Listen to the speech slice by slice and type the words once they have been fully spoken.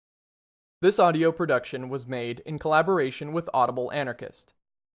This audio production was made in collaboration with Audible Anarchist.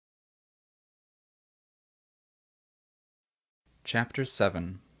 Chapter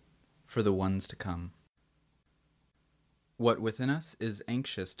 7 For the Ones to Come. What within us is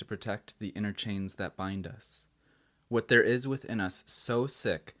anxious to protect the inner chains that bind us. What there is within us so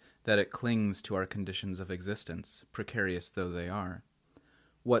sick that it clings to our conditions of existence, precarious though they are.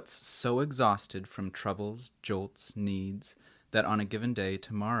 What's so exhausted from troubles, jolts, needs, that on a given day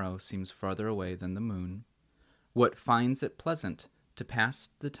tomorrow seems farther away than the moon. What finds it pleasant to pass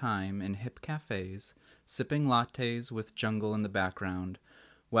the time in hip cafes, sipping lattes with jungle in the background,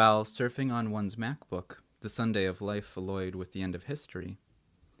 while surfing on one's MacBook, the Sunday of life alloyed with the end of history,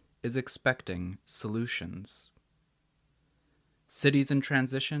 is expecting solutions. Cities in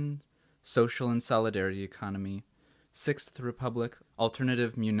transition, social and solidarity economy, Sixth Republic,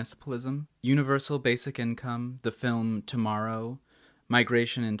 alternative municipalism, universal basic income, the film Tomorrow,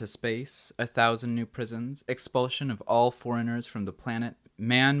 migration into space, 1,000 new prisons, expulsion of all foreigners from the planet,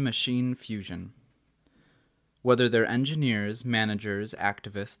 man-machine fusion. Whether they're engineers, managers,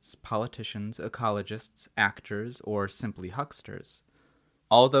 activists, politicians, ecologists, actors, or simply hucksters,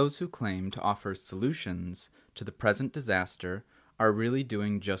 all those who claim to offer solutions to the present disaster are really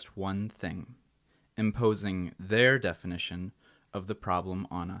doing just one thing: imposing their definition of the problem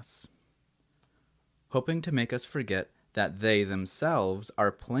on us, hoping to make us forget that they themselves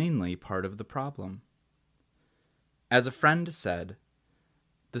are plainly part of the problem. As a friend said,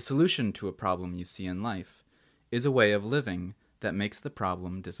 the solution to a problem you see in life is a way of living that makes the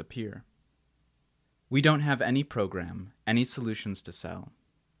problem disappear. We don't have any program, any solutions to sell.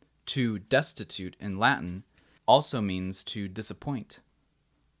 To destitute in Latin also means to disappoint.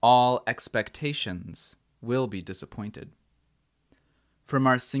 All expectations will be disappointed. From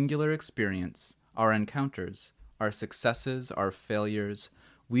our singular experience, our encounters, our successes, our failures,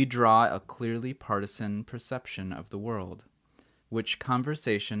 we draw a clearly partisan perception of the world, which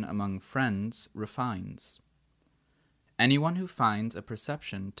conversation among friends refines. Anyone who finds a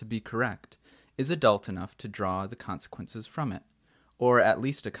perception to be correct is adult enough to draw the consequences from it, or at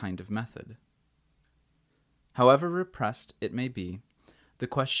least a kind of method. However repressed it may be, the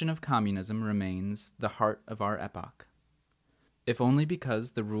question of communism remains the heart of our epoch, if only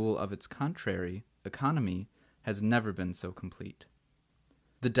because the rule of its contrary, economy, has never been so complete.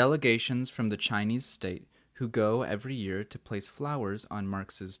 The delegations from the Chinese state who go every year to place flowers on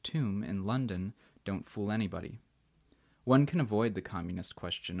Marx's tomb in London don't fool anybody. One can avoid the communist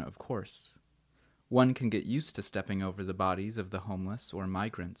question, of course. One can get used to stepping over the bodies of the homeless or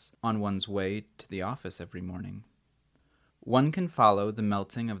migrants on one's way to the office every morning. One can follow the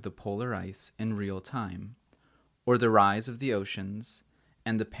melting of the polar ice in real time, or the rise of the oceans,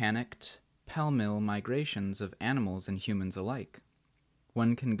 and the panicked, pell-mell migrations of animals and humans alike.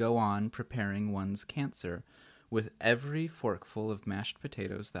 One can go on preparing one's cancer with every forkful of mashed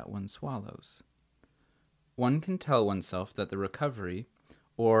potatoes that one swallows. One can tell oneself that the recovery,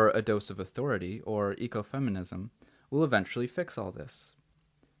 or a dose of authority, or ecofeminism, will eventually fix all this.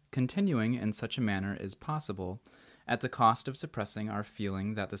 Continuing in such a manner is possible, at the cost of suppressing our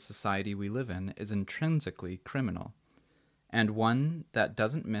feeling that the society we live in is intrinsically criminal, and one that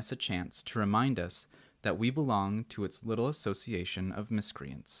doesn't miss a chance to remind us that we belong to its little association of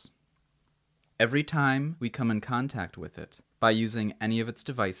miscreants. Every time we come in contact with it, by using any of its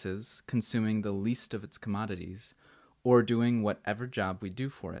devices, consuming the least of its commodities, or doing whatever job we do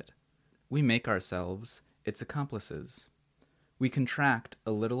for it, we make ourselves its accomplices. We contract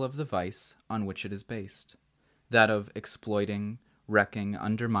a little of the vice on which it is based, that of exploiting, wrecking,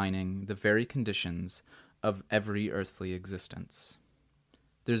 undermining the very conditions of every earthly existence.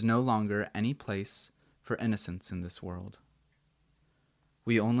 There's no longer any place for innocence in this world.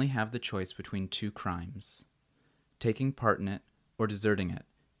 We only have the choice between two crimes: taking part in it or deserting it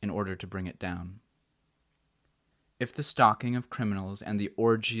in order to bring it down. If the stalking of criminals and the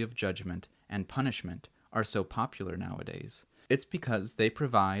orgy of judgment and punishment are so popular nowadays, it's because they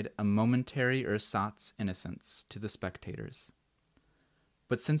provide a momentary ersatz innocence to the spectators.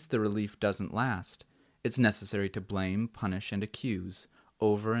 But since the relief doesn't last, it's necessary to blame, punish, and accuse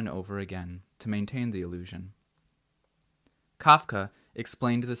over and over again to maintain the illusion. Kafka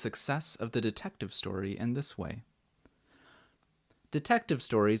explained the success of the detective story in this way. Detective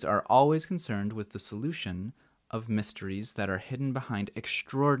stories are always concerned with the solution of mysteries that are hidden behind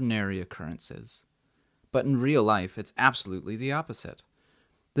extraordinary occurrences. But in real life, it's absolutely the opposite.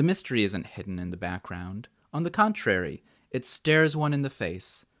 The mystery isn't hidden in the background. On the contrary, it stares one in the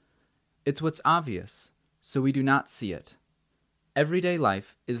face. It's what's obvious, so we do not see it. Everyday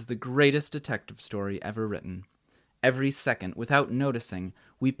life is the greatest detective story ever written, Every second, without noticing,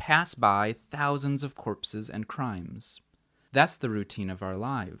 we pass by thousands of corpses and crimes. That's the routine of our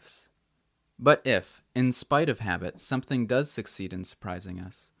lives. But if, in spite of habit, something does succeed in surprising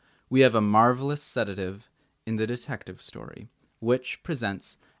us, we have a marvelous sedative in the detective story, which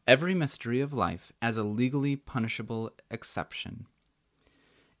presents every mystery of life as a legally punishable exception.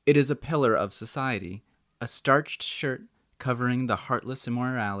 It is a pillar of society, a starched shirt covering the heartless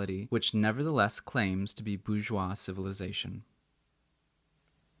immorality which nevertheless claims to be bourgeois civilization.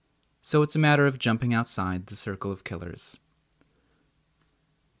 So it's a matter of jumping outside the circle of killers.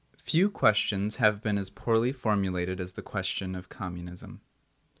 Few questions have been as poorly formulated as the question of communism.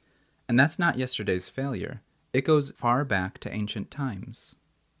 And that's not yesterday's failure. It goes far back to ancient times.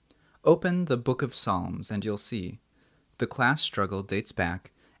 Open the Book of Psalms and you'll see the class struggle dates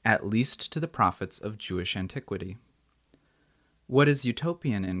back at least to the prophets of Jewish antiquity. What is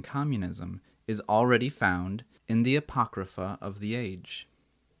utopian in communism is already found in the Apocrypha of the age.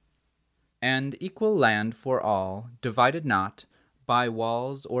 And equal land for all, divided not by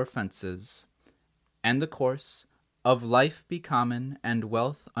walls or fences, and the course of life be common and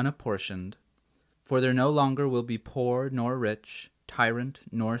wealth unapportioned, for there no longer will be poor nor rich, tyrant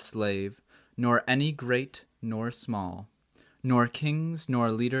nor slave, nor any great nor small, nor kings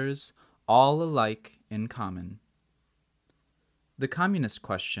nor leaders, all alike in common. The communist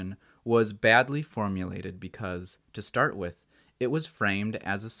question was badly formulated because, to start with, it was framed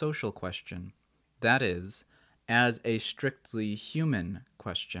as a social question, that is, as a strictly human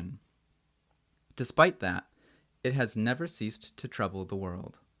question. Despite that, it has never ceased to trouble the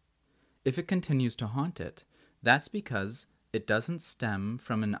world. If it continues to haunt it, that's because it doesn't stem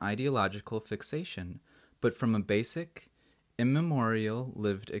from an ideological fixation, but from a basic, immemorial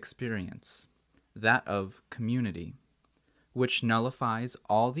lived experience, that of community, which nullifies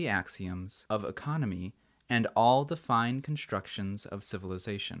all the axioms of economy and all the fine constructions of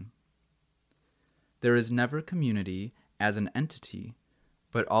civilization. There is never community as an entity,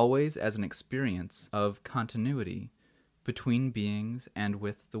 but always as an experience of continuity between beings and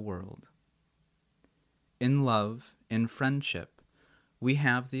with the world. In love, in friendship, we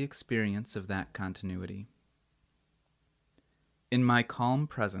have the experience of that continuity. In my calm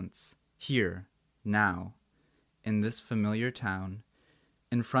presence, here, now, in this familiar town,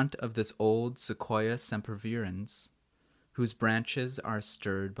 in front of this old sequoia sempervirens, whose branches are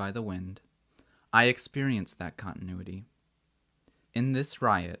stirred by the wind, I experience that continuity. In this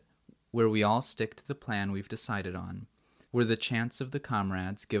riot, where we all stick to the plan we've decided on, where the chants of the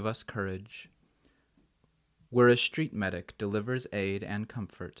comrades give us courage, where a street medic delivers aid and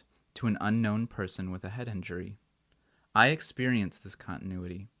comfort to an unknown person with a head injury, I experience this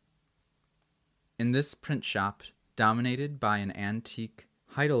continuity. In this print shop, dominated by an antique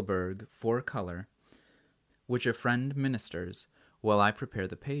Heidelberg 4-color, which a friend ministers while I prepare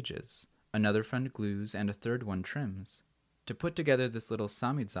the pages, another friend glues, and a third one trims, to put together this little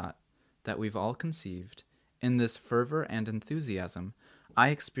samizdat that we've all conceived, in this fervor and enthusiasm, I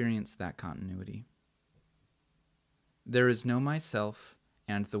experience that continuity. There is no myself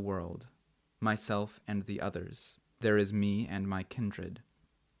and the world, myself and the others. There is me and my kindred,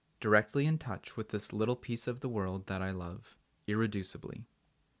 directly in touch with this little piece of the world that I love, irreducibly.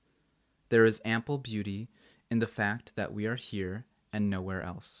 There is ample beauty in the fact that we are here and nowhere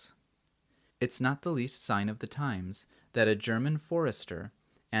else. It's not the least sign of the times that a German forester,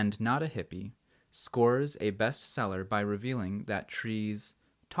 and not a hippie, scores a bestseller by revealing that trees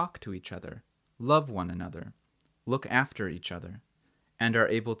talk to each other, love one another, look after each other, and are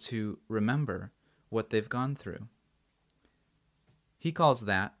able to remember what they've gone through. He calls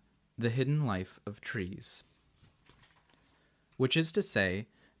that the hidden life of trees. Which is to say,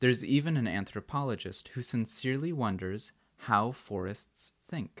 there's even an anthropologist who sincerely wonders how forests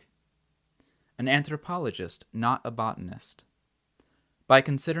think. An anthropologist, not a botanist. By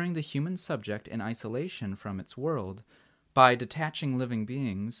considering the human subject in isolation from its world, by detaching living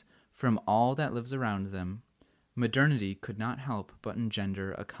beings from all that lives around them, modernity could not help but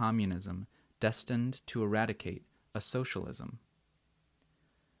engender a communism destined to eradicate a socialism.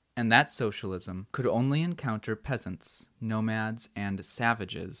 And that socialism could only encounter peasants, nomads, and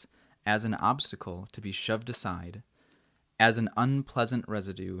savages as an obstacle to be shoved aside, as an unpleasant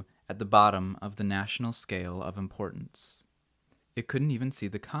residue at the bottom of the national scale of importance. It couldn't even see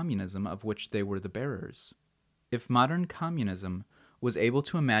the communism of which they were the bearers. If modern communism was able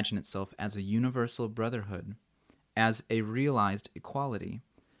to imagine itself as a universal brotherhood, as a realized equality,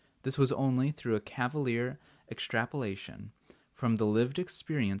 this was only through a cavalier extrapolation from the lived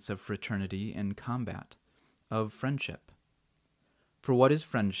experience of fraternity in combat, of friendship. For what is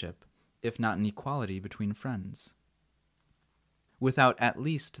friendship, if not an equality between friends? Without at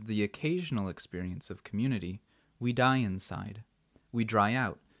least the occasional experience of community, we die inside. We dry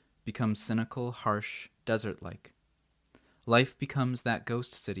out, become cynical, harsh, desert-like. Life becomes that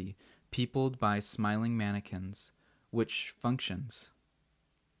ghost city, peopled by smiling mannequins, which functions.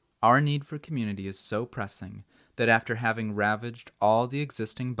 Our need for community is so pressing that after having ravaged all the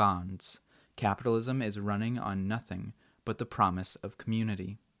existing bonds, capitalism is running on nothing but the promise of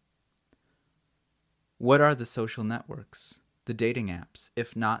community. What are the social networks, the dating apps,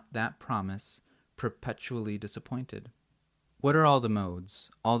 if not that promise, perpetually disappointed? What are all the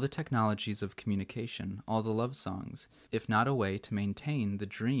modes, all the technologies of communication, all the love songs, if not a way to maintain the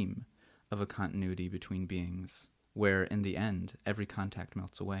dream of a continuity between beings, where, in the end, every contact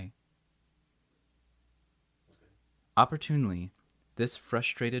melts away? Opportunely, this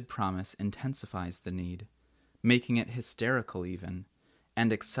frustrated promise intensifies the need, making it hysterical even,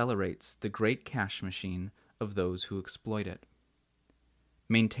 and accelerates the great cash machine of those who exploit it.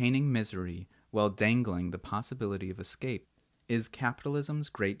 Maintaining misery while dangling the possibility of escape is capitalism's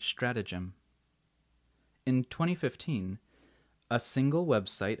great stratagem. In 2015, a single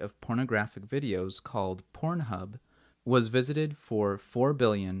website of pornographic videos called Pornhub was visited for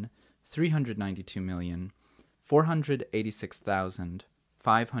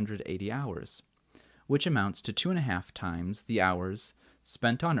 4,392,486,580 hours, which amounts to 2.5 times the hours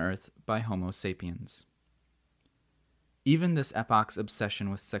spent on Earth by Homo sapiens. Even this epoch's obsession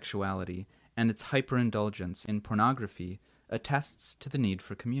with sexuality and its hyperindulgence in pornography attests to the need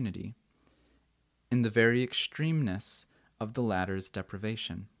for community, in the very extremeness of the latter's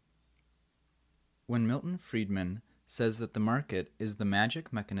deprivation. When Milton Friedman says that the market is the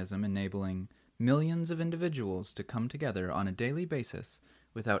magic mechanism enabling millions of individuals to come together on a daily basis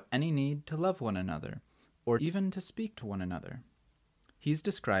without any need to love one another or even to speak to one another, he's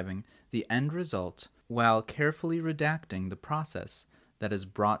describing the end result while carefully redacting the process that has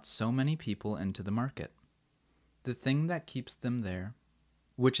brought so many people into the market. The thing that keeps them there,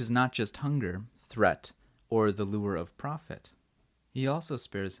 which is not just hunger, threat, or the lure of profit. He also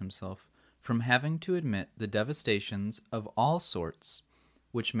spares himself from having to admit the devastations of all sorts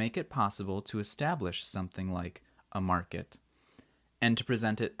which make it possible to establish something like a market, and to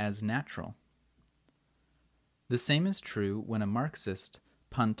present it as natural. The same is true when a Marxist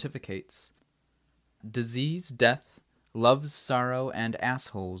pontificates, "Disease, death, love's sorrow, and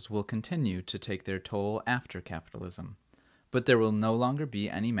assholes will continue to take their toll after capitalism, but there will no longer be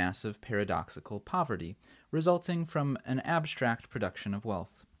any massive paradoxical poverty resulting from an abstract production of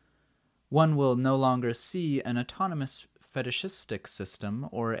wealth. One will no longer see an autonomous fetishistic system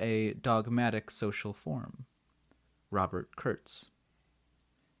or a dogmatic social form." Robert Kurtz.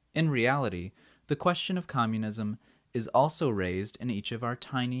 In reality, the question of communism is also raised in each of our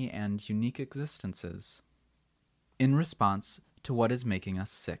tiny and unique existences. In response to what is making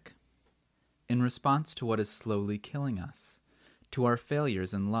us sick, in response to what is slowly killing us, to our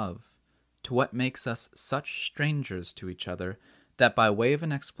failures in love, to what makes us such strangers to each other that by way of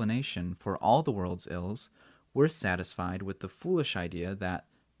an explanation for all the world's ills, we're satisfied with the foolish idea that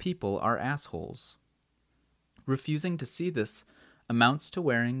people are assholes. Refusing to see this amounts to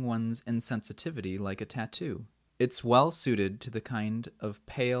wearing one's insensitivity like a tattoo. It's well suited to the kind of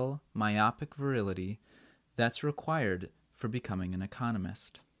pale, myopic virility that's required for becoming an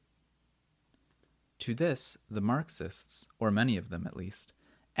economist. To this, the Marxists, or many of them at least,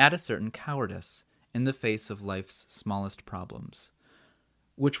 add a certain cowardice in the face of life's smallest problems,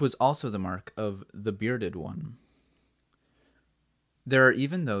 which was also the mark of the bearded one. There are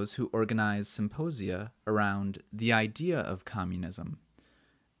even those who organize symposia around the idea of communism,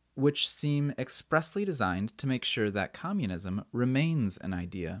 which seem expressly designed to make sure that communism remains an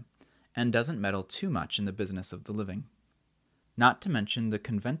idea and doesn't meddle too much in the business of the living. Not to mention the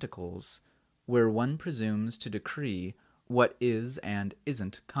conventicles, where one presumes to decree what is and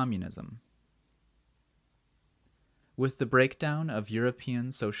isn't communism. With the breakdown of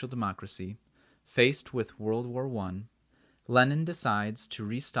European social democracy, faced with World War I, Lenin decides to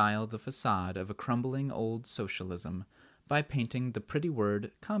restyle the facade of a crumbling old socialism by painting the pretty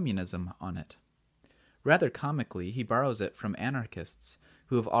word communism on it. Rather comically, he borrows it from anarchists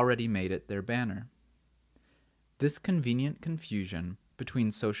who have already made it their banner. This convenient confusion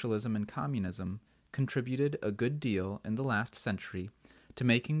between socialism and communism contributed a good deal in the last century to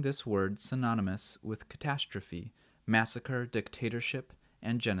making this word synonymous with catastrophe, massacre, dictatorship,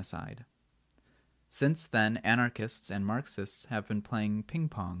 and genocide. Since then, anarchists and Marxists have been playing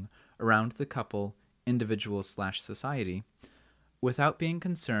ping-pong around the couple individual/society without being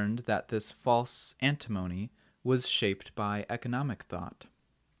concerned that this false antinomy was shaped by economic thought.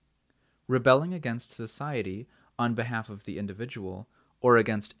 Rebelling against society on behalf of the individual, or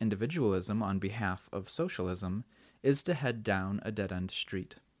against individualism on behalf of socialism, is to head down a dead-end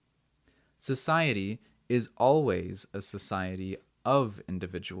street. Society is always a society of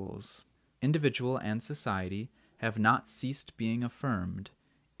individuals. Individual and society have not ceased being affirmed,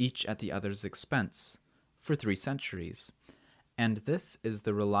 each at the other's expense, for 3 centuries, and this is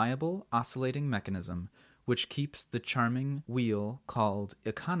the reliable oscillating mechanism which keeps the charming wheel called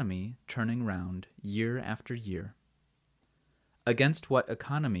economy turning round year after year. Against what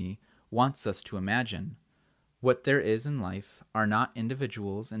economy wants us to imagine, what there is in life are not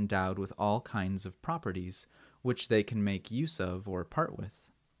individuals endowed with all kinds of properties which they can make use of or part with.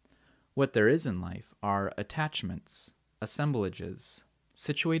 What there is in life are attachments, assemblages,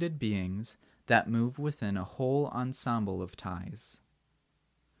 situated beings that move within a whole ensemble of ties.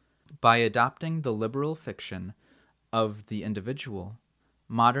 By adopting the liberal fiction of the individual,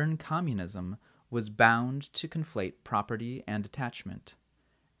 modern communism was bound to conflate property and attachment,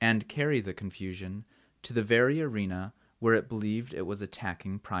 and carry the confusion to the very arena where it believed it was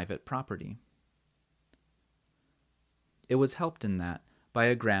attacking private property. It was helped in that by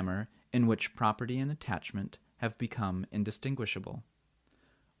a grammar in which property and attachment have become indistinguishable.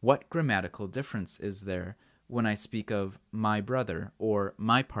 What grammatical difference is there when I speak of my brother or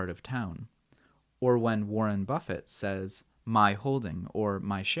my part of town, or when Warren Buffett says my holding or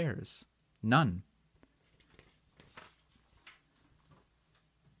my shares? None.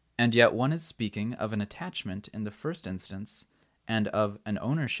 And yet one is speaking of an attachment in the first instance and of an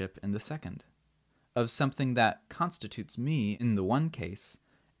ownership in the second, of something that constitutes me in the one case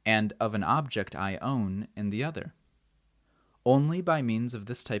and of an object I own in the other. Only by means of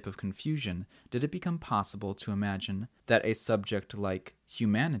this type of confusion did it become possible to imagine that a subject like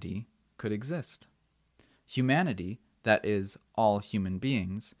humanity could exist. Humanity, that is, all human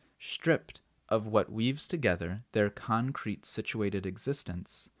beings, stripped of what weaves together their concrete situated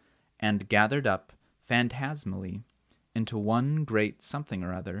existence, and gathered up phantasmally into one great something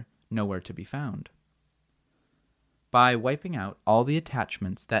or other nowhere to be found. By wiping out all the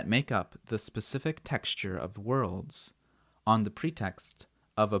attachments that make up the specific texture of worlds, on the pretext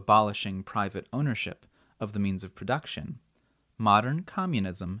of abolishing private ownership of the means of production, modern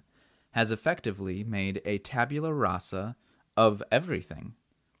communism has effectively made a tabula rasa of everything.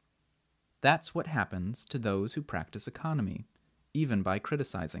 That's what happens to those who practice economy, even by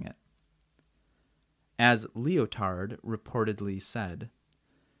criticizing it. As Lyotard reportedly said,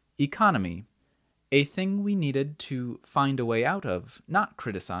 "Economy, a thing we needed to find a way out of, not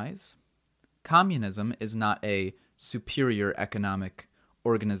criticize. Communism is not a superior economic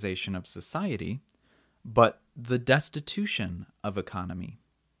organization of society, but the destitution of economy."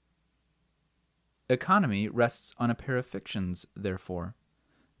 Economy rests on a pair of fictions, therefore,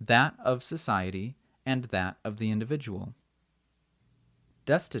 that of society and that of the individual.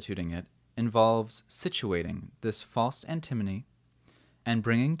 Destituting it involves situating this false antinomy and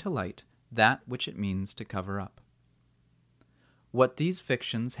bringing to light that which it means to cover up. What these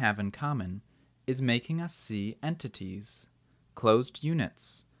fictions have in common is making us see entities, closed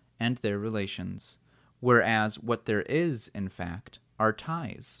units, and their relations, whereas what there is, in fact, are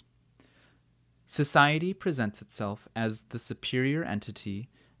ties. Society presents itself as the superior entity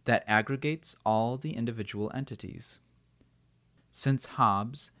that aggregates all the individual entities. Since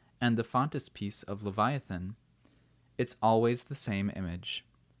Hobbes and the frontispiece of Leviathan, it's always the same image.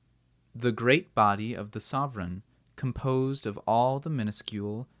 The great body of the sovereign, composed of all the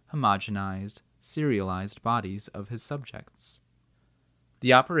minuscule, homogenized, serialized bodies of his subjects.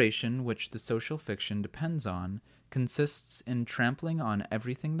 The operation which the social fiction depends on consists in trampling on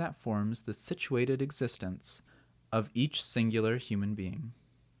everything that forms the situated existence of each singular human being,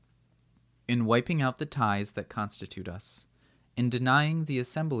 in wiping out the ties that constitute us, in denying the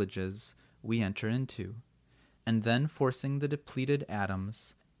assemblages we enter into, and then forcing the depleted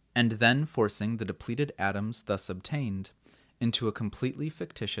atoms thus obtained into a completely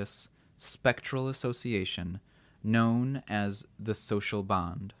fictitious, spectral association known as the social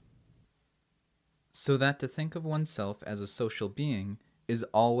bond. So that to think of oneself as a social being is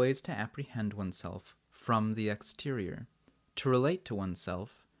always to apprehend oneself from the exterior, to relate to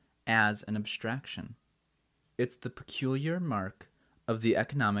oneself as an abstraction. It's the peculiar mark of the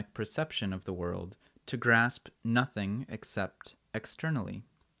economic perception of the world to grasp nothing except externally.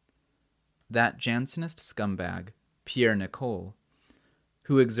 That Jansenist scumbag, Pierre Nicole,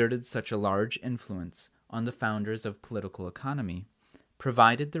 who exerted such a large influence on the founders of political economy,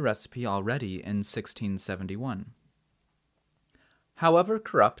 provided the recipe already in 1671. However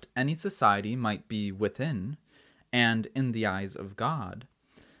corrupt any society might be within, and in the eyes of God,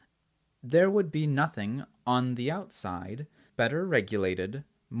 there would be nothing on the outside better regulated,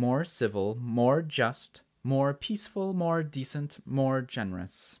 more civil, more just, more peaceful, more decent, more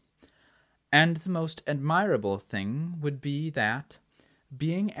generous. And the most admirable thing would be that,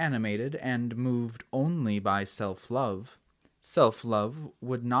 being animated and moved only by self-love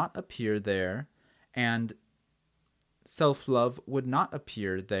would not appear there, and self-love would not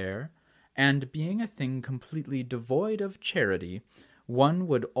appear there, and being a thing completely devoid of charity, one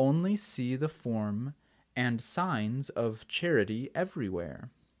would only see the form and signs of charity everywhere.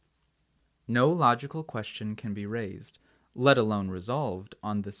 No logical question can be raised, let alone resolved,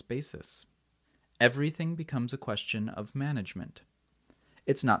 on this basis. Everything becomes a question of management.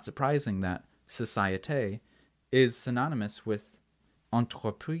 It's not surprising that société is synonymous with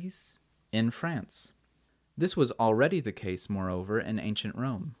entreprise in France. This was already the case, moreover, in ancient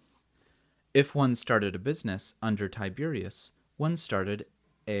Rome. If one started a business under Tiberius, one started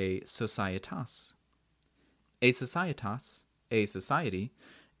a societas. A societas, a society,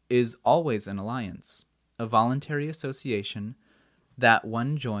 is always an alliance, a voluntary association that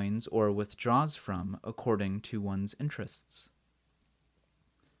one joins or withdraws from according to one's interests.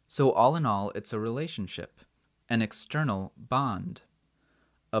 So all in all, it's a relationship, an external bond,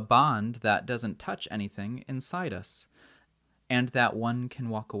 a bond that doesn't touch anything inside us, and that one can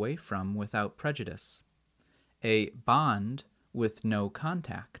walk away from without prejudice, a bond with no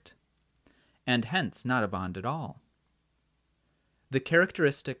contact, and hence not a bond at all. The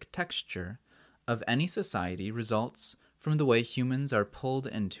characteristic texture of any society results from the way humans are pulled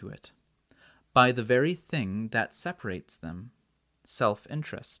into it, by the very thing that separates them,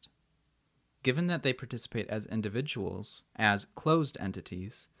 self-interest. Given that they participate as individuals, as closed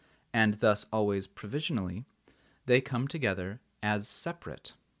entities, and thus always provisionally, they come together as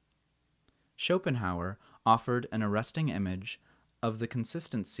separate. Schopenhauer offered an arresting image of the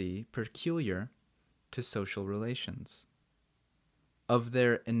consistency peculiar to social relations, of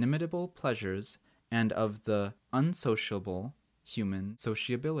their inimitable pleasures, and of the unsociable human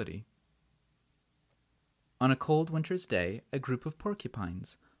sociability. On a cold winter's day, a group of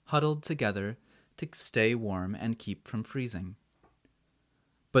porcupines huddled together to stay warm and keep from freezing.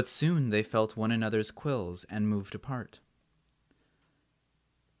 But soon they felt one another's quills and moved apart.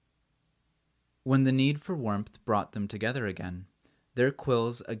 When the need for warmth brought them together again, their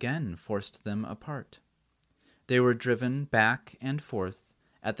quills again forced them apart. They were driven back and forth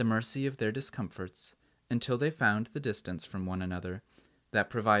at the mercy of their discomforts until they found the distance from one another that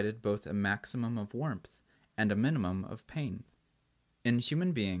provided both a maximum of warmth and a minimum of pain. In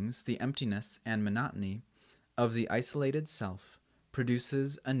human beings, the emptiness and monotony of the isolated self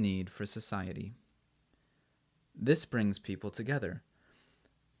produces a need for society. This brings people together,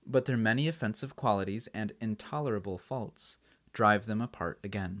 but their many offensive qualities and intolerable faults drive them apart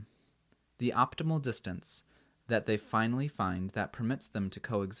again. The optimal distance that they finally find that permits them to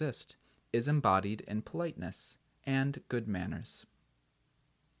coexist is embodied in politeness and good manners.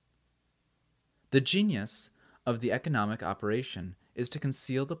 The genius of the economic operation is to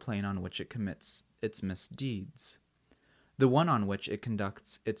conceal the plane on which it commits its misdeeds, the one on which it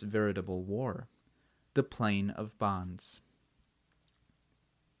conducts its veritable war, the plane of bonds.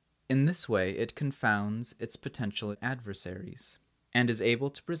 In this way, it confounds its potential adversaries, and is able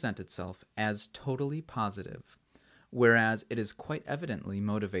to present itself as totally positive, whereas it is quite evidently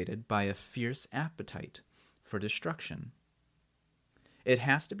motivated by a fierce appetite for destruction. It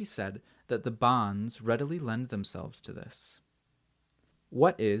has to be said that the bonds readily lend themselves to this.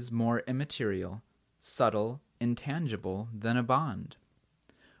 What is more immaterial, subtle, intangible than a bond?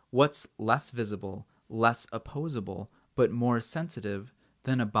 What's less visible, less opposable, but more sensitive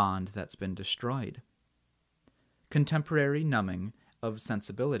than a bond that's been destroyed? Contemporary numbing of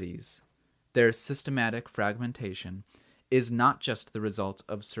sensibilities, their systematic fragmentation, is not just the result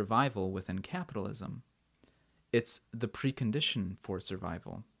of survival within capitalism. It's the precondition for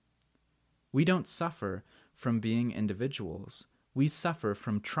survival. We don't suffer from being individuals. We suffer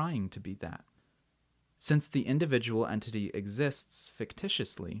from trying to be that. Since the individual entity exists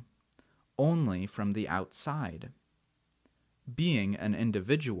fictitiously, only from the outside. Being an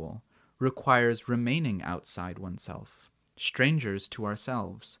individual requires remaining outside oneself, strangers to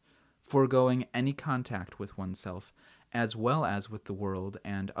ourselves, foregoing any contact with oneself, as well as with the world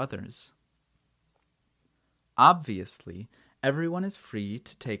and others. Obviously, everyone is free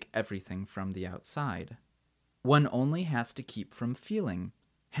to take everything from the outside. One only has to keep from feeling,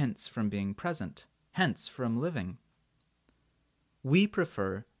 hence from being present, hence from living. We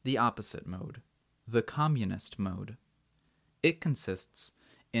prefer the opposite mode, the communist mode. It consists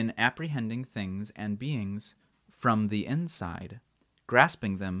in apprehending things and beings from the inside,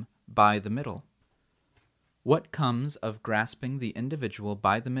 grasping them by the middle? What comes of grasping the individual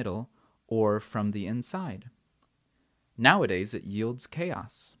by the middle or from the inside? Nowadays it yields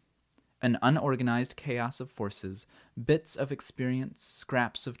chaos. An unorganized chaos of forces, bits of experience,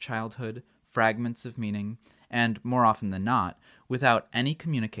 scraps of childhood, fragments of meaning, and, more often than not, without any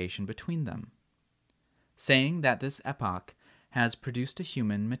communication between them. Saying that this epoch has produced a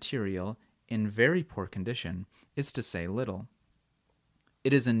human material in very poor condition is to say little.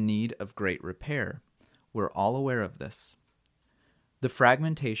 It is in need of great repair. We're all aware of this. The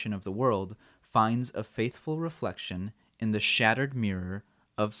fragmentation of the world finds a faithful reflection in the shattered mirror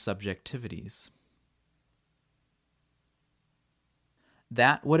of subjectivities.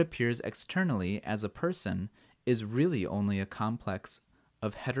 That what appears externally as a person is really only a complex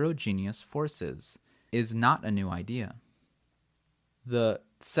of heterogeneous forces is not a new idea. The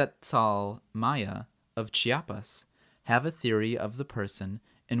Tzetzal Maya of Chiapas have a theory of the person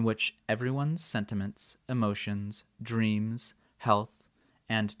in which everyone's sentiments, emotions, dreams, health,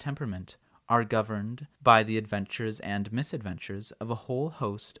 and temperament are governed by the adventures and misadventures of a whole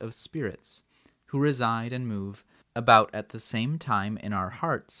host of spirits who reside and move about at the same time in our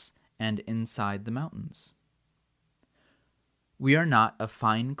hearts and inside the mountains. We are not a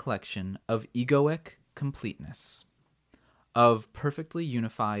fine collection of egoic completeness, of perfectly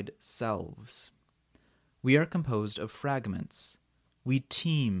unified selves. We are composed of fragments. We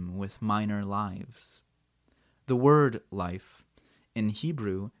teem with minor lives. The word life in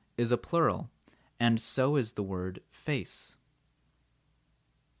Hebrew is a plural, and so is the word face.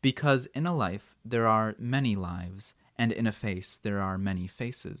 Because in a life there are many lives, and in a face there are many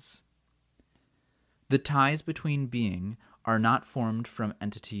faces. The ties between being are not formed from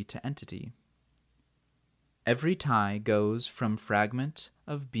entity to entity. Every tie goes from fragment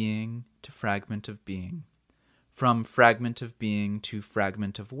of being to fragment of being, from fragment of being to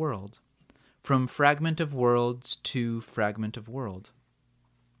fragment of world, from fragment of worlds to fragment of world.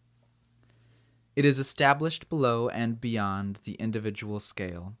 It is established below and beyond the individual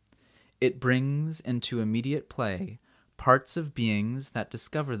scale. It brings into immediate play parts of beings that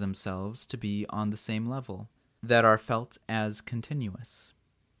discover themselves to be on the same level, that are felt as continuous.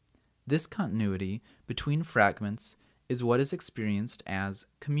 This continuity between fragments is what is experienced as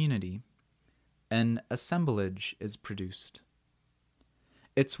community. An assemblage is produced.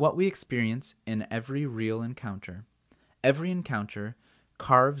 It's what we experience in every real encounter. Every encounter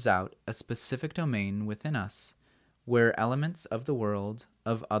carves out a specific domain within us, where elements of the world,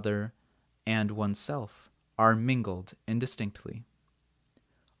 of other, and oneself are mingled indistinctly.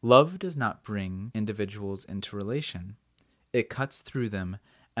 Love does not bring individuals into relation. It cuts through them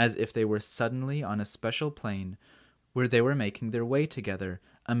as if they were suddenly on a special plane where they were making their way together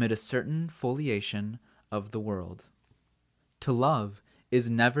amid a certain foliation of the world. To love is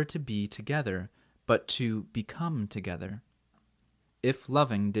never to be together, but to become together. If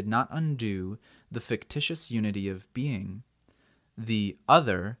loving did not undo the fictitious unity of being, the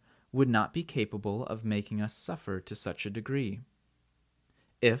other would not be capable of making us suffer to such a degree.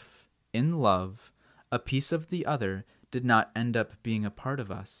 If, in love, a piece of the other did not end up being a part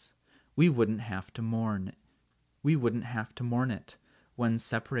of us, we wouldn't have to mourn. We wouldn't have to mourn it when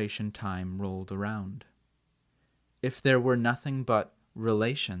separation time rolled around. If there were nothing but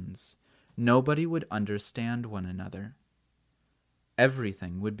relations, nobody would understand one another.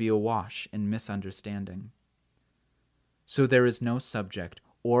 Everything would be awash in misunderstanding. So there is no subject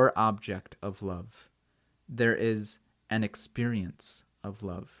or object of love. There is an experience of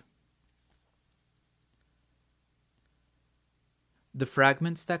love. The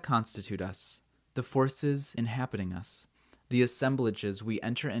fragments that constitute us, the forces inhabiting us, the assemblages we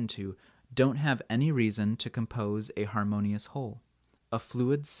enter into don't have any reason to compose a harmonious whole, a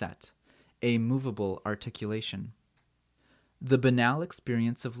fluid set, a movable articulation. The banal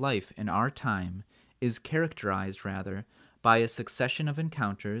experience of life in our time is characterized rather by a succession of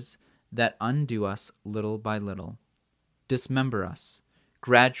encounters that undo us little by little, dismember us,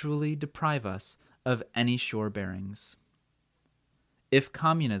 gradually deprive us of any sure bearings. If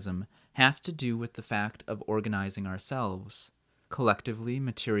communism has to do with the fact of organizing ourselves, collectively,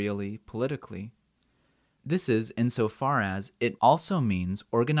 materially, politically, this is insofar as it also means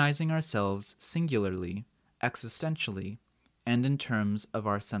organizing ourselves singularly, existentially, and in terms of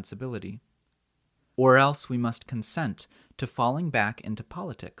our sensibility. Or else we must consent to falling back into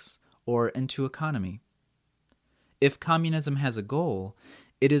politics or into economy. If communism has a goal,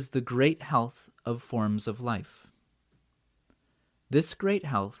 it is the great health of forms of life. This great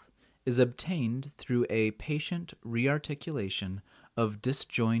health is obtained through a patient rearticulation of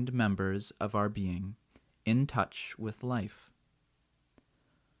disjoined members of our being, in touch with life.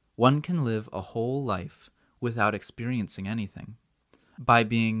 one can live a whole life without experiencing anything, by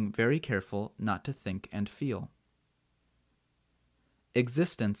being very careful not to think and feel.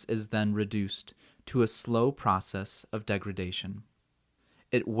 Existence is then reduced to a slow process of degradation.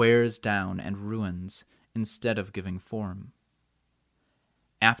 It wears down and ruins instead of giving form.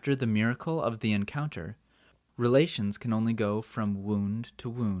 After the miracle of the encounter, relations can only go from wound to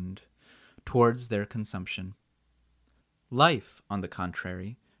wound towards their consumption. Life, on the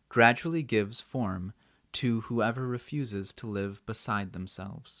contrary, gradually gives form to whoever refuses to live beside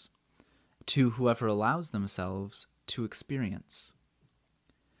themselves, to whoever allows themselves to experience.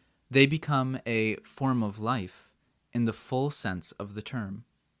 They become a form of life in the full sense of the term.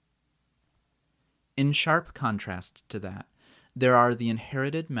 In sharp contrast to that, there are the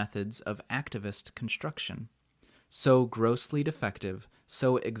inherited methods of activist construction, so grossly defective,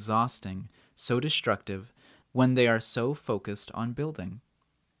 so exhausting, so destructive, when they are so focused on building.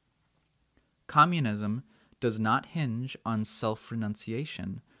 Communism does not hinge on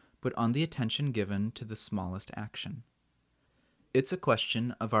self-renunciation, but on the attention given to the smallest action. It's a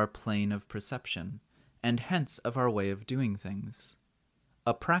question of our plane of perception, and hence of our way of doing things.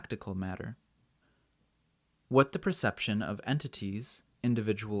 A practical matter. What the perception of entities,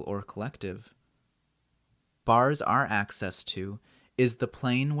 individual or collective, bars our access to is the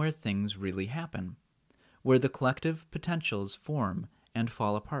plane where things really happen, where the collective potentials form and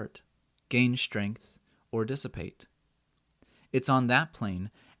fall apart, gain strength, or dissipate. It's on that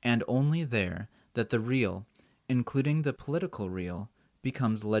plane, and only there, that the real, including the political real,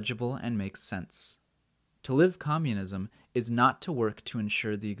 becomes legible and makes sense. To live communism is not to work to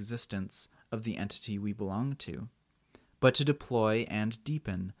ensure the existence of the entity we belong to, but to deploy and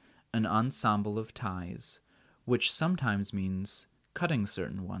deepen an ensemble of ties, which sometimes means cutting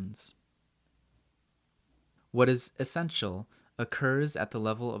certain ones. What is essential occurs at the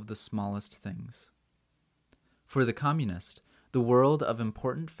level of the smallest things. For the communist, the world of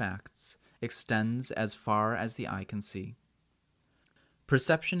important facts extends as far as the eye can see.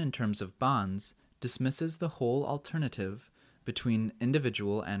 Perception in terms of bonds dismisses the whole alternative between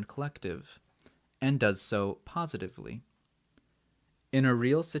individual and collective, and does so positively. In a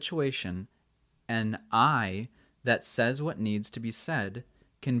real situation, an I that says what needs to be said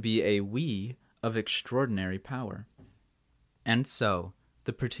can be a we of extraordinary power. And so,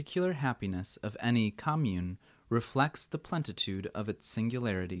 the particular happiness of any commune reflects the plenitude of its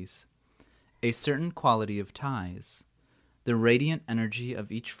singularities, a certain quality of ties, the radiant energy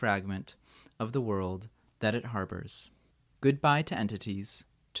of each fragment of the world that it harbors. Goodbye to entities,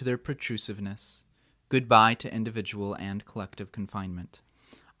 to their protrusiveness. Goodbye to individual and collective confinement.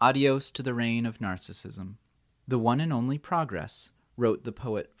 Adios to the reign of narcissism. The one and only progress, wrote the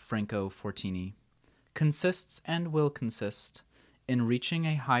poet Franco Fortini, consists and will consist in reaching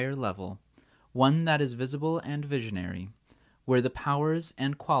a higher level, one that is visible and visionary, where the powers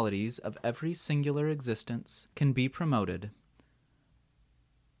and qualities of every singular existence can be promoted.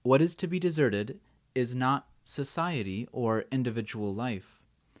 What is to be deserted is not society or individual life,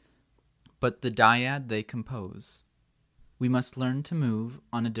 but the dyad they compose. We must learn to move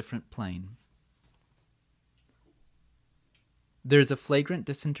on a different plane. There's a flagrant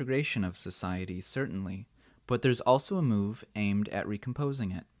disintegration of society, certainly, but there's also a move aimed at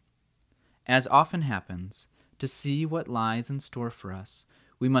recomposing it. As often happens, to see what lies in store for us,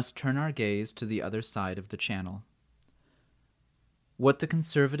 we must turn our gaze to the other side of the channel. What the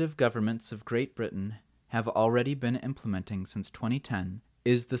conservative governments of Great Britain have already been implementing since 2010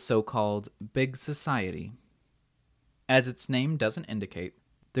 is the so-called Big Society. As its name doesn't indicate,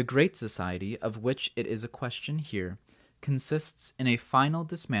 the Great Society of which it is a question here consists in a final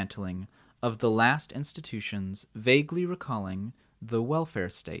dismantling of the last institutions vaguely recalling the welfare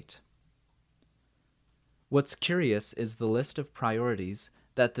state. What's curious is the list of priorities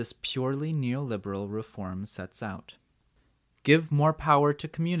that this purely neoliberal reform sets out. Give more power to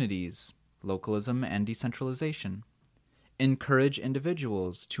communities, localism and decentralization. Encourage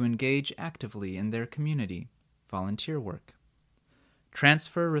individuals to engage actively in their community, volunteer work.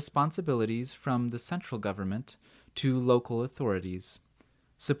 Transfer responsibilities from the central government to local authorities.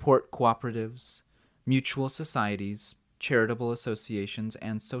 Support cooperatives, mutual societies, charitable associations,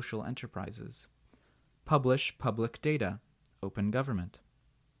 and social enterprises. Publish public data, open government.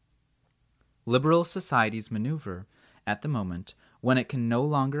 Liberal society's maneuver, at the moment, when it can no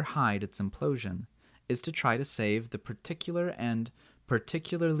longer hide its implosion, is to try to save the particular and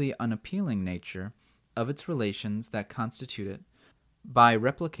particularly unappealing nature of its relations that constitute it by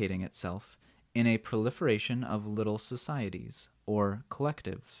replicating itself in a proliferation of little societies, or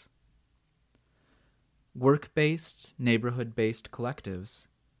collectives. Work-based, neighborhood-based collectives,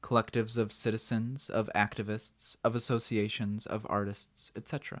 collectives of citizens, of activists, of associations, of artists,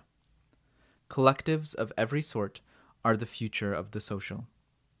 etc. Collectives of every sort are the future of the social.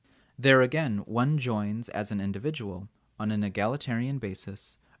 There again, one joins as an individual, on an egalitarian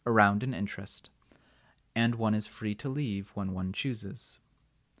basis, around an interest, and one is free to leave when one chooses.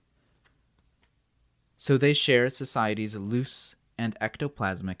 So they share society's loose and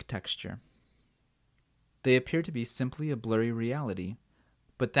ectoplasmic texture. They appear to be simply a blurry reality,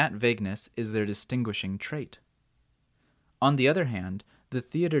 but that vagueness is their distinguishing trait. On the other hand, the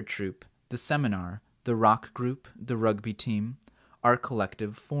theater troupe, the seminar, the rock group, the rugby team, are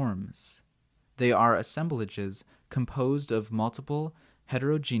collective forms. They are assemblages composed of multiple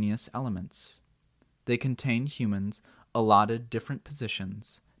heterogeneous elements. They contain humans allotted different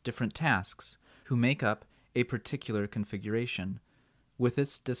positions, different tasks, who make up a particular configuration, with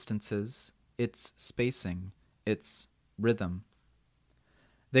its distances, its spacing, its rhythm.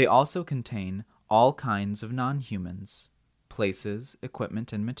 They also contain all kinds of non-humans, places,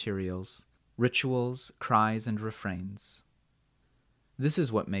 equipment and materials, rituals, cries and refrains. This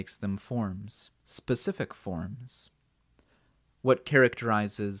is what makes them forms, specific forms. What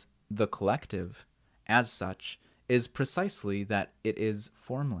characterizes the collective, as such, is precisely that it is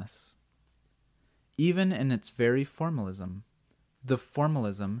formless. Even in its very formalism, the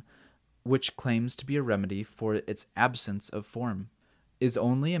formalism which claims to be a remedy for its absence of form, is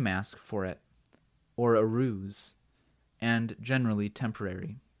only a mask for it, or a ruse, and generally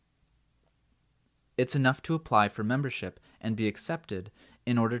temporary. It's enough to apply for membership and be accepted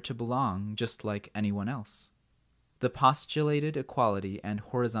in order to belong just like anyone else. The postulated equality and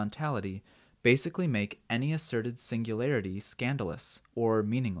horizontality basically make any asserted singularity scandalous or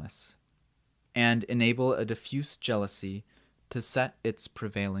meaningless, and enable a diffuse jealousy to set its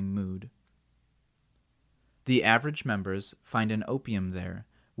prevailing mood. The average members find an opium there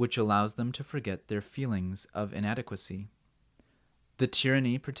which allows them to forget their feelings of inadequacy. The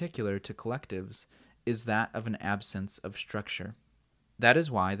tyranny particular to collectives is that of an absence of structure. That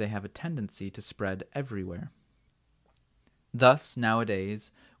is why they have a tendency to spread everywhere. Thus,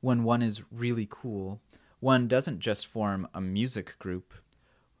 nowadays, when one is really cool, one doesn't just form a music group.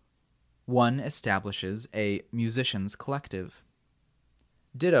 One establishes a musicians' collective.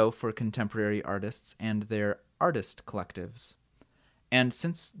 Ditto for contemporary artists and their artist collectives. And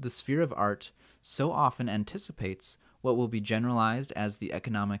since the sphere of art so often anticipates what will be generalized as the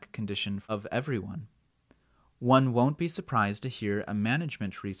economic condition of everyone, one won't be surprised to hear a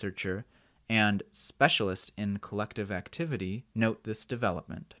management researcher and specialist in collective activity note this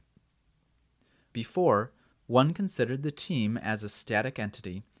development. Before, one considered the team as a static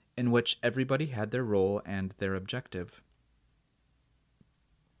entity in which everybody had their role and their objective.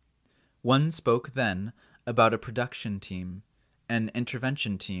 One spoke then about a production team, an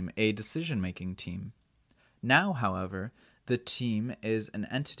intervention team, a decision-making team. Now, however, the team is an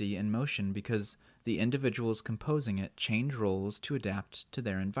entity in motion because the individuals composing it change roles to adapt to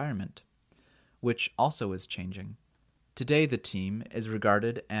their environment, which also is changing. Today, the team is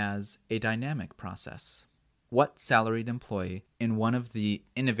regarded as a dynamic process. What salaried employee in one of the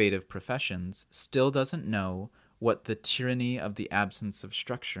innovative professions still doesn't know what the tyranny of the absence of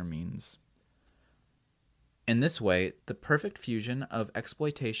structure means? In this way, the perfect fusion of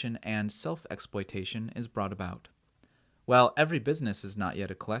exploitation and self-exploitation is brought about. While every business is not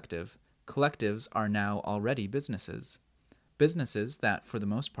yet a collective, collectives are now already businesses. Businesses that, for the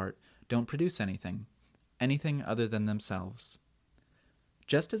most part, don't produce anything other than themselves.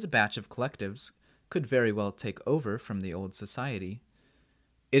 Just as a batch of collectives could very well take over from the old society,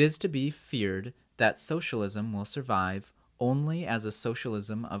 it is to be feared that socialism will survive only as a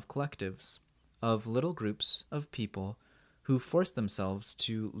socialism of collectives, of little groups of people who force themselves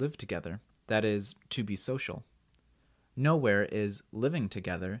to live together, that is, to be social. Nowhere is living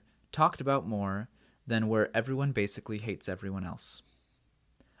together talked about more than where everyone basically hates everyone else.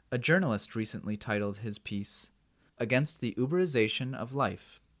 A journalist recently titled his piece, "Against the Uberization of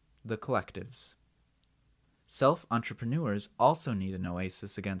Life, the Collectives." Self-entrepreneurs also need an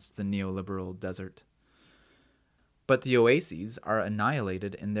oasis against the neoliberal desert. But the oases are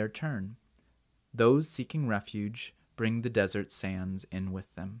annihilated in their turn. Those seeking refuge bring the desert sands in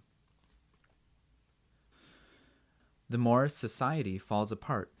with them. The more society falls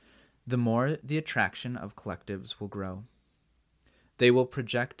apart, the more the attraction of collectives will grow. They will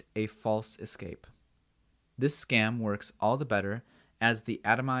project a false escape. This scam works all the better as the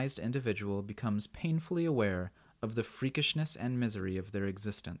atomized individual becomes painfully aware of the freakishness and misery of their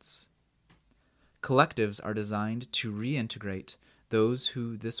existence. Collectives are designed to reintegrate those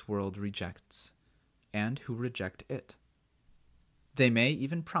who this world rejects, and who reject it. They may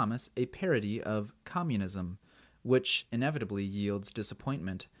even promise a parody of communism, which inevitably yields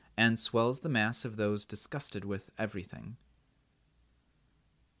disappointment and swells the mass of those disgusted with everything.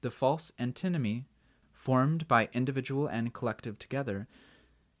 The false antinomy, formed by individual and collective together,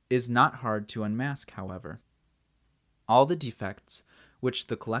 is not hard to unmask, however. All the defects which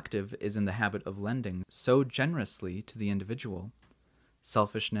the collective is in the habit of lending so generously to the individual,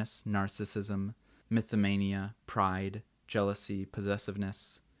 selfishness, narcissism, mythomania, pride, jealousy,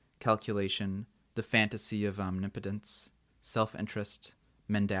 possessiveness, calculation, the fantasy of omnipotence, self-interest,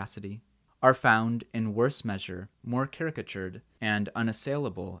 mendacity, are found in worse measure, more caricatured, and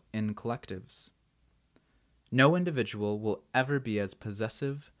unassailable in collectives. No individual will ever be as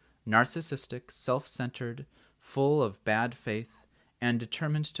possessive, narcissistic, self-centered, full of bad faith, and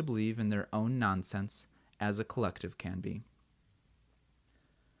determined to believe in their own nonsense as a collective can be.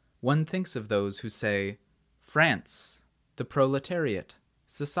 One thinks of those who say, France, the proletariat,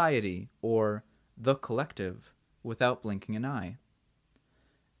 society, or the collective, without blinking an eye.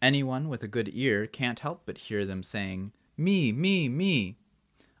 Anyone with a good ear can't help but hear them saying, me, me, me,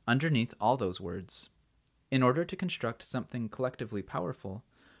 underneath all those words. In order to construct something collectively powerful,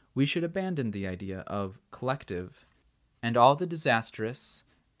 we should abandon the idea of collective and all the disastrous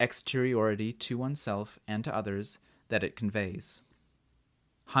exteriority to oneself and to others that it conveys.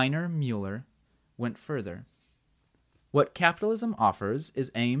 Heiner Müller went further. What capitalism offers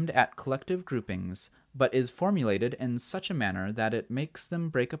is aimed at collective groupings, but is formulated in such a manner that it makes them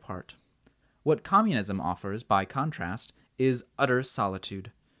break apart. What communism offers, by contrast, is utter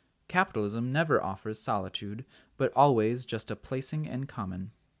solitude. Capitalism never offers solitude, but always just a placing in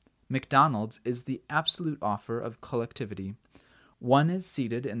common. McDonald's is the absolute offer of collectivity. One is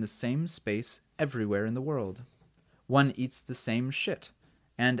seated in the same space everywhere in the world. One eats the same shit,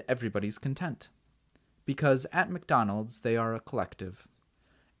 and everybody's content. Because at McDonald's they are a collective.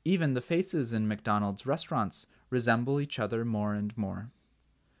 Even the faces in McDonald's restaurants resemble each other more and more.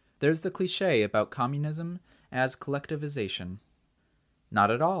 There's the cliché about communism as collectivization.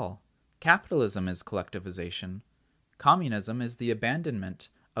 Not at all. Capitalism is collectivization. Communism is the abandonment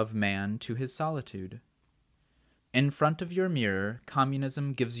of man to his solitude. In front of your mirror,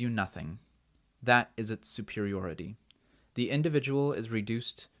 communism gives you nothing. That is its superiority. The individual is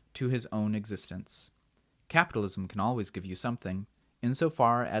reduced to his own existence. Capitalism can always give you something,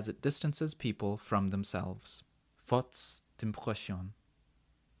 insofar as it distances people from themselves. Fautes d'impression.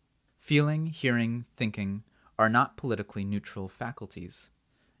 Feeling, hearing, thinking are not politically neutral faculties,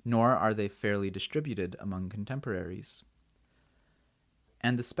 nor are they fairly distributed among contemporaries.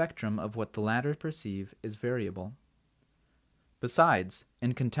 And the spectrum of what the latter perceive is variable. Besides,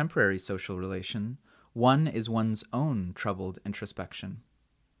 in contemporary social relation, one is one's own troubled introspection.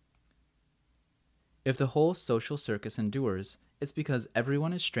 If the whole social circus endures, it's because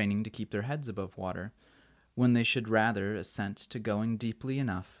everyone is straining to keep their heads above water, when they should rather assent to going deeply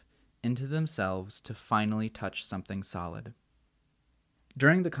enough into themselves to finally touch something solid.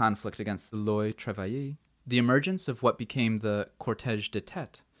 During the conflict against the loi travail, the emergence of what became the cortège de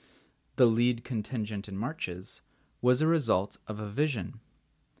tête, the lead contingent in marches, was a result of a vision.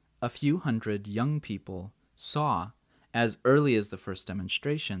 A few hundred young people saw, as early as the first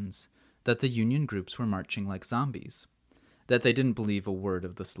demonstrations, that the union groups were marching like zombies, that they didn't believe a word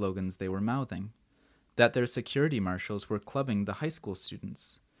of the slogans they were mouthing, that their security marshals were clubbing the high school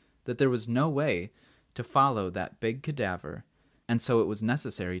students, that there was no way to follow that big cadaver, and so it was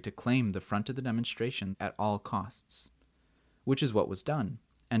necessary to claim the front of the demonstration at all costs, which is what was done,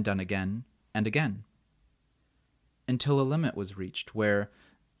 and done again and again, until a limit was reached where,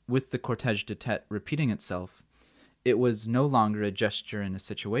 with the cortège de tête repeating itself, it was no longer a gesture in a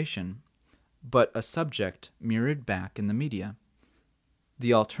situation, but a subject mirrored back in the media,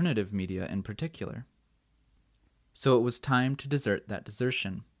 the alternative media in particular. So it was time to desert that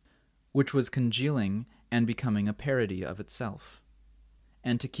desertion, which was congealing and becoming a parody of itself,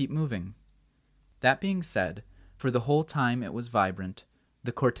 and to keep moving. That being said, for the whole time it was vibrant,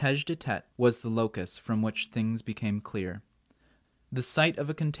 the cortège de tête was the locus from which things became clear, the site of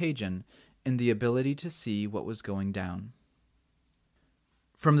a contagion in the ability to see what was going down.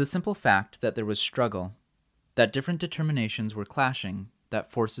 From the simple fact that there was struggle, that different determinations were clashing,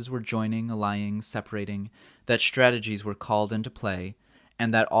 that forces were joining, allying, separating, that strategies were called into play,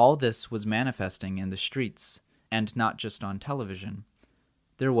 and that all this was manifesting in the streets, and not just on television,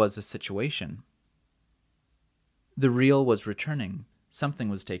 there was a situation. The real was returning. Something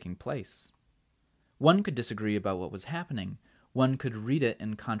was taking place. One could disagree about what was happening. One could read it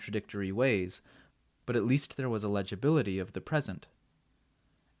in contradictory ways, but at least there was a legibility of the present.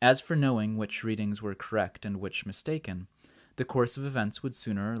 As for knowing which readings were correct and which mistaken, the course of events would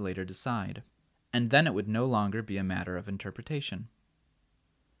sooner or later decide, and then it would no longer be a matter of interpretation.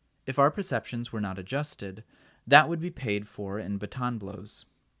 If our perceptions were not adjusted, that would be paid for in baton blows.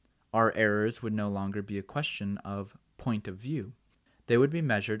 Our errors would no longer be a question of point of view. They would be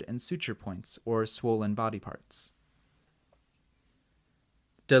measured in suture points or swollen body parts.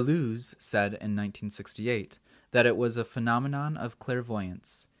 Deleuze said in 1968 that it was a phenomenon of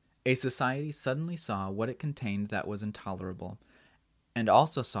clairvoyance. A society suddenly saw what it contained that was intolerable, and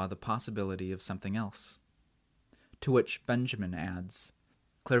also saw the possibility of something else. To which Benjamin adds,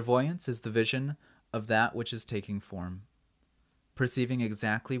 clairvoyance is the vision of that which is taking form. Perceiving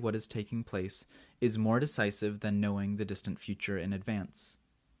exactly what is taking place is more decisive than knowing the distant future in advance.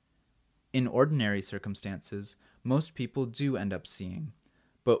 In ordinary circumstances, most people do end up seeing,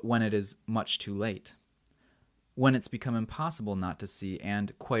 but when it is much too late. When it's become impossible not to see,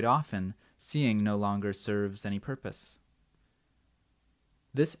 and quite often, seeing no longer serves any purpose.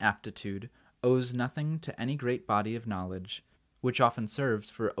 This aptitude owes nothing to any great body of knowledge, which often serves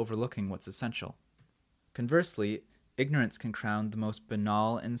for overlooking what's essential. Conversely, ignorance can crown the most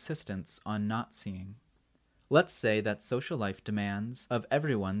banal insistence on not seeing. Let's say that social life demands of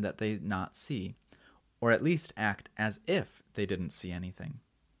everyone that they not see, or at least act as if they didn't see anything.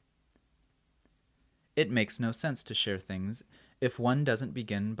 It makes no sense to share things if one doesn't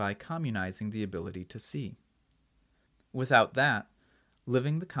begin by communizing the ability to see. Without that,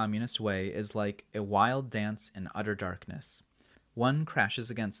 living the communist way is like a wild dance in utter darkness. One crashes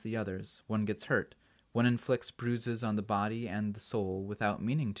against the others, one gets hurt, one inflicts bruises on the body and the soul without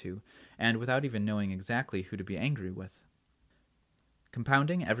meaning to, and without even knowing exactly who to be angry with.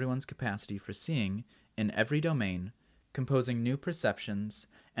 Compounding everyone's capacity for seeing in every domain, composing new perceptions,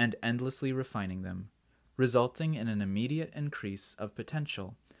 and endlessly refining them, resulting in an immediate increase of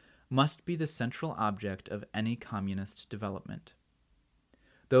potential, must be the central object of any communist development.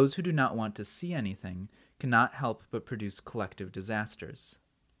 Those who do not want to see anything cannot help but produce collective disasters.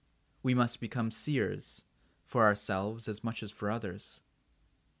 We must become seers, for ourselves as much as for others.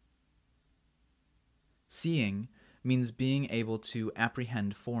 Seeing means being able to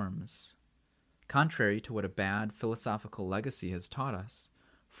apprehend forms. Contrary to what a bad philosophical legacy has taught us,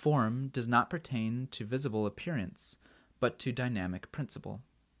 form does not pertain to visible appearance, but to dynamic principle.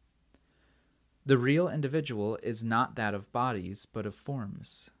 The real individual is not that of bodies, but of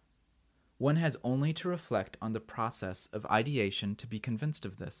forms. One has only to reflect on the process of ideation to be convinced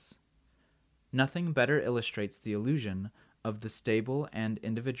of this. Nothing better illustrates the illusion of the stable and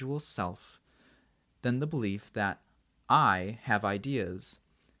individual self than the belief that I have ideas,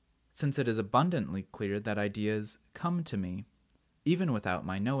 since it is abundantly clear that ideas come to me, even without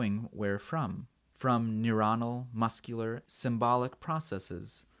my knowing where from neuronal, muscular, symbolic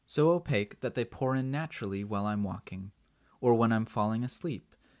processes, so opaque that they pour in naturally while I'm walking, or when I'm falling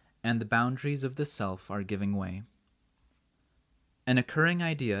asleep, and the boundaries of the self are giving way. An occurring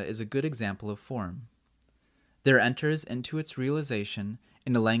idea is a good example of form. There enters into its realization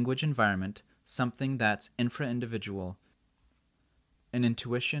in a language environment something that's infra-individual, an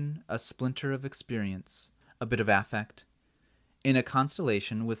intuition, a splinter of experience, a bit of affect, in a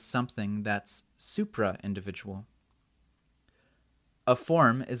constellation with something that's supra-individual. A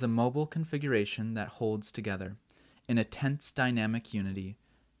form is a mobile configuration that holds together, in a tense dynamic unity,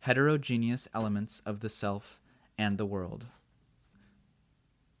 heterogeneous elements of the self and the world.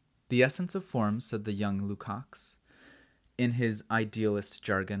 The essence of form, said the young Lukács, in his idealist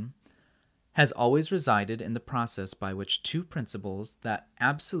jargon, has always resided in the process by which two principles that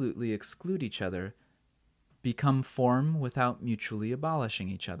absolutely exclude each other become form without mutually abolishing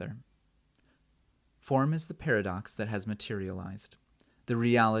each other. Form is the paradox that has materialized, the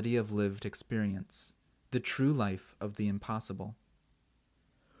reality of lived experience, the true life of the impossible.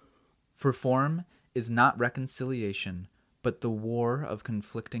 For form is not reconciliation, but the war of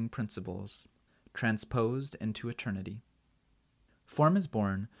conflicting principles, transposed into eternity. Form is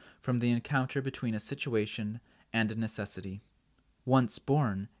born from the encounter between a situation and a necessity. Once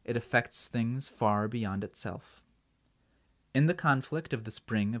born, it affects things far beyond itself. In the conflict of the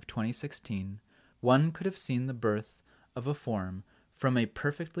spring of 2016, one could have seen the birth of a form from a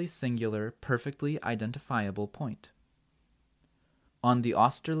perfectly singular, perfectly identifiable point. On the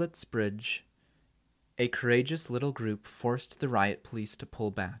Austerlitz Bridge, a courageous little group forced the riot police to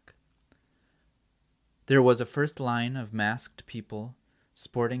pull back. There was a first line of masked people,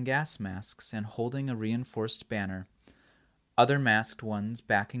 sporting gas masks and holding a reinforced banner, other masked ones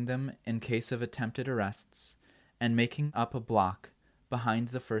backing them in case of attempted arrests, and making up a block behind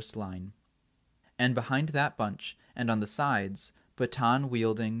the first line. And behind that bunch, and on the sides,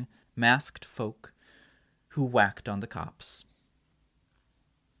 baton-wielding, masked folk who whacked on the cops.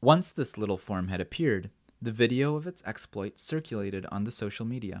 Once this little form had appeared, the video of its exploits circulated on the social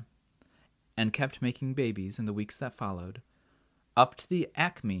media, and kept making babies in the weeks that followed, up to the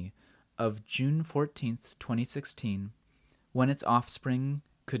acme of June 14th, 2016, when its offspring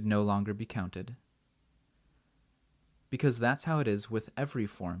could no longer be counted. Because that's how it is with every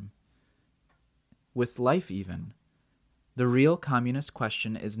form. With life even. The real communist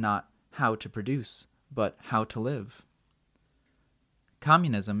question is not how to produce, but how to live.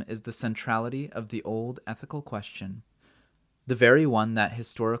 Communism is the centrality of the old ethical question, the very one that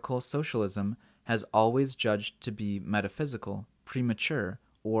historical socialism has always judged to be metaphysical, premature,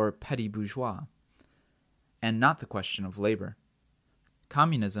 or petty bourgeois, and not the question of labor.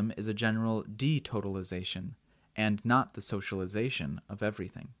 Communism is a general detotalization, and not the socialization of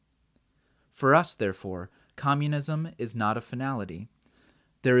everything. For us, therefore, communism is not a finality.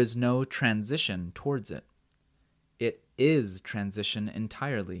 There is no transition towards it. It is transition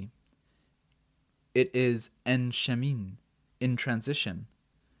entirely. It is en chemin, in transition.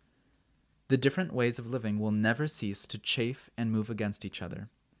 The different ways of living will never cease to chafe and move against each other,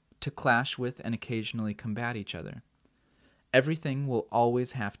 to clash with and occasionally combat each other. Everything will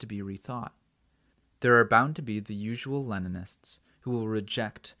always have to be rethought. There are bound to be the usual Leninists who will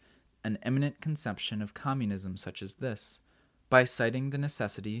reject an eminent conception of communism such as this, by citing the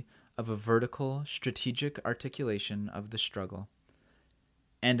necessity of a vertical, strategic articulation of the struggle.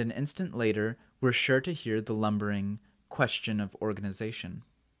 And an instant later, we're sure to hear the lumbering question of organization.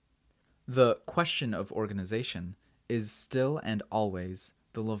 The question of organization is still and always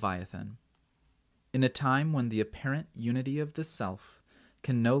the Leviathan. In a time when the apparent unity of the self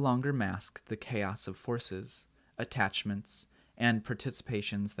can no longer mask the chaos of forces, attachments, and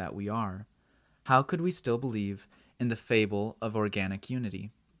participations that we are, how could we still believe in the fable of organic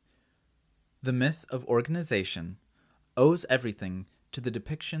unity? The myth of organization owes everything to the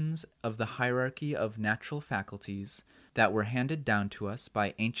depictions of the hierarchy of natural faculties that were handed down to us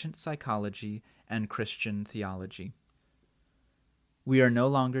by ancient psychology and Christian theology. We are no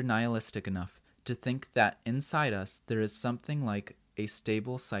longer nihilistic enough to think that inside us there is something like a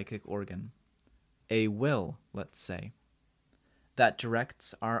stable psychic organ, a will, let's say, that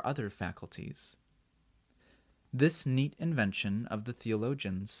directs our other faculties. This neat invention of the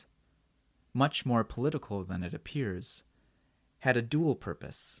theologians, much more political than it appears, had a dual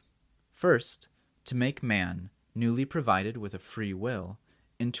purpose. First, to make man, newly provided with a free will,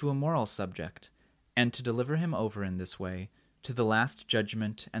 into a moral subject, and to deliver him over in this way to the last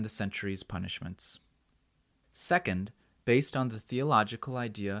judgment and the century's punishments. Second, based on the theological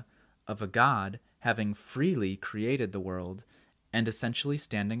idea of a God having freely created the world and essentially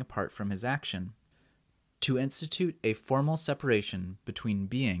standing apart from his action, to institute a formal separation between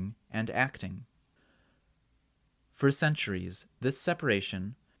being and acting. For centuries, this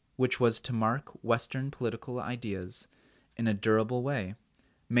separation, which was to mark Western political ideas in a durable way,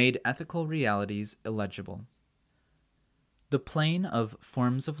 made ethical realities illegible. The plane of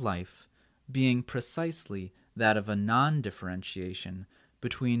forms of life being precisely that of a non-differentiation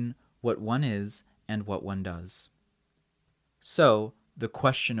between what one is and what one does. So, the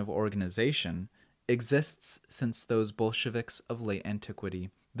question of organization exists since those Bolsheviks of late antiquity,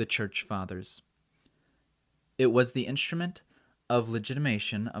 the Church Fathers. It was the instrument of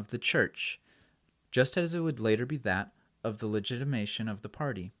legitimation of the Church, just as it would later be that of the legitimation of the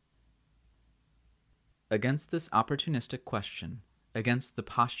party. Against this opportunistic question, against the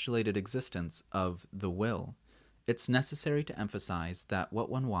postulated existence of the will, it's necessary to emphasize that what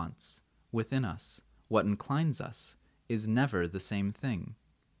one wants, within us, what inclines us, is never the same thing.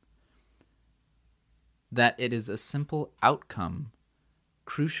 That it is a simple outcome,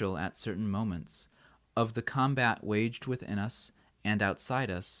 crucial at certain moments, of the combat waged within us and outside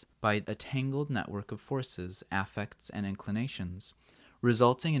us by a tangled network of forces, affects, and inclinations,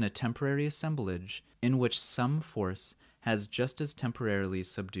 resulting in a temporary assemblage in which some force has just as temporarily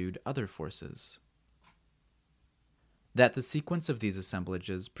subdued other forces. That the sequence of these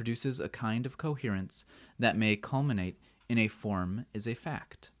assemblages produces a kind of coherence that may culminate in a form is a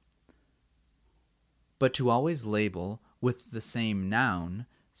fact. But to always label with the same noun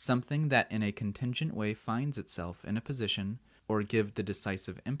something that in a contingent way finds itself in a position or give the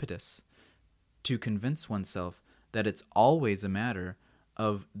decisive impetus, to convince oneself that it's always a matter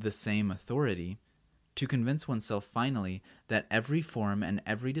of the same authority, to convince oneself finally that every form and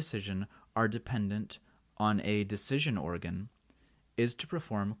every decision are dependent on a decision organ, is to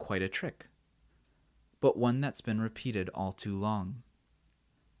perform quite a trick, but one that's been repeated all too long.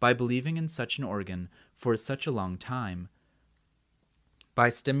 By believing in such an organ for such a long time, By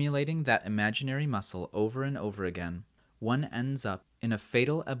stimulating that imaginary muscle over and over again, one ends up in a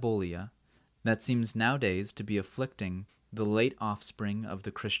fatal abolia that seems nowadays to be afflicting the late offspring of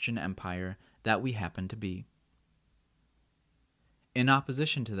the Christian empire that we happen to be. In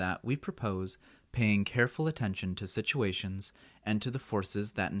opposition to that, we propose paying careful attention to situations and to the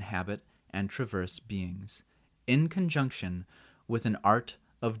forces that inhabit and traverse beings, in conjunction with an art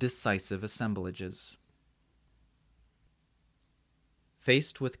of decisive assemblages.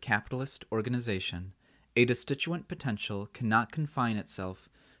 Faced with capitalist organization, a destituent potential cannot confine itself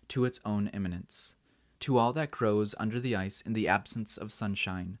to its own immanence, to all that grows under the ice in the absence of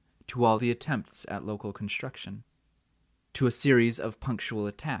sunshine, to all the attempts at local construction, to a series of punctual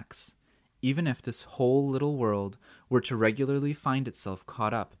attacks, even if this whole little world were to regularly find itself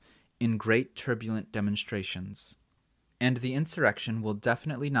caught up in great turbulent demonstrations. And the insurrection will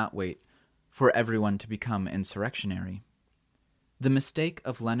definitely not wait for everyone to become insurrectionary. The mistake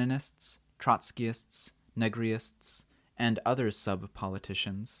of Leninists, Trotskyists, Negryists, and other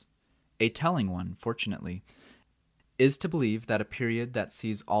sub-politicians, a telling one, fortunately, is to believe that a period that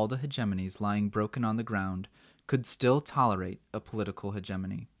sees all the hegemonies lying broken on the ground could still tolerate a political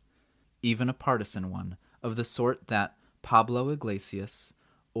hegemony, even a partisan one, of the sort that Pablo Iglesias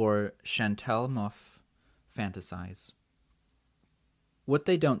or Chantal Mouffe fantasize. What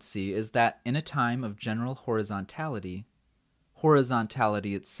they don't see is that in a time of general horizontality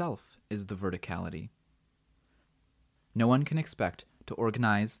itself is the verticality. No one can expect to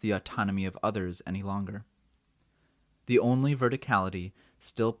organize the autonomy of others any longer. The only verticality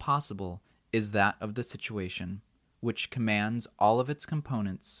still possible is that of the situation, which commands all of its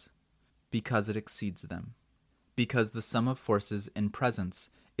components because it exceeds them, because the sum of forces in presence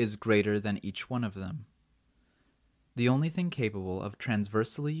is greater than each one of them. The only thing capable of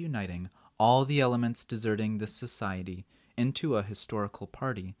transversally uniting all the elements deserting this society into a historical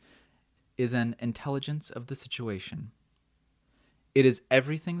party is an intelligence of the situation. It is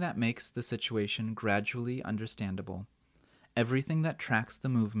everything that makes the situation gradually understandable, everything that tracks the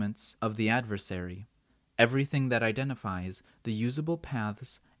movements of the adversary, everything that identifies the usable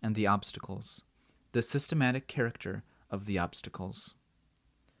paths and the obstacles, the systematic character of the obstacles.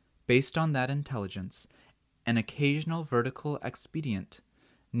 Based on that intelligence, an occasional vertical expedient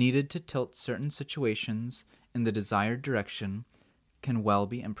needed to tilt certain situations in the desired direction can well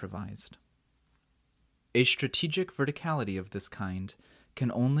be improvised. A strategic verticality of this kind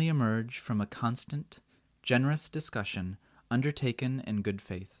can only emerge from a constant, generous discussion undertaken in good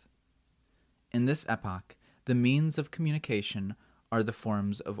faith. In this epoch, the means of communication are the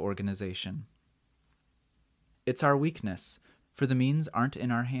forms of organization. It's our weakness, for the means aren't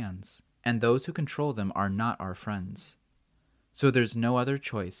in our hands, and those who control them are not our friends. So there's no other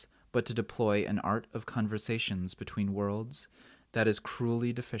choice but to deploy an art of conversations between worlds that is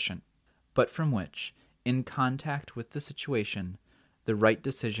cruelly deficient, but from which, in contact with the situation, the right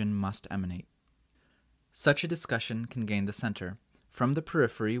decision must emanate. Such a discussion can gain the center, from the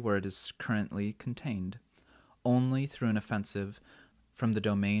periphery where it is currently contained, only through an offensive from the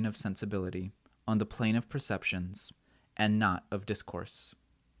domain of sensibility, on the plane of perceptions, and not of discourse.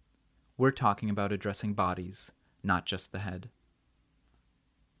 We're talking about addressing bodies, not just the head.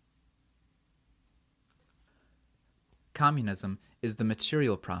 Communism is the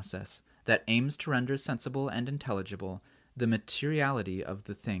material process that aims to render sensible and intelligible the materiality of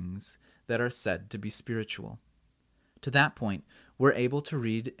the things that are said to be spiritual. To that point, we're able to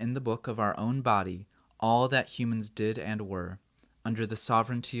read in the book of our own body all that humans did and were, under the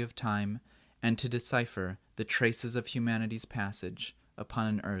sovereignty of time, and to decipher the traces of humanity's passage upon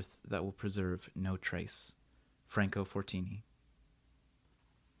an earth that will preserve no trace. Franco Fortini.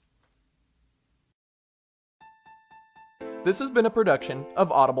 This has been a production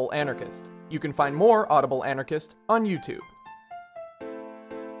of Audible Anarchist. You can find more Audible Anarchist on YouTube.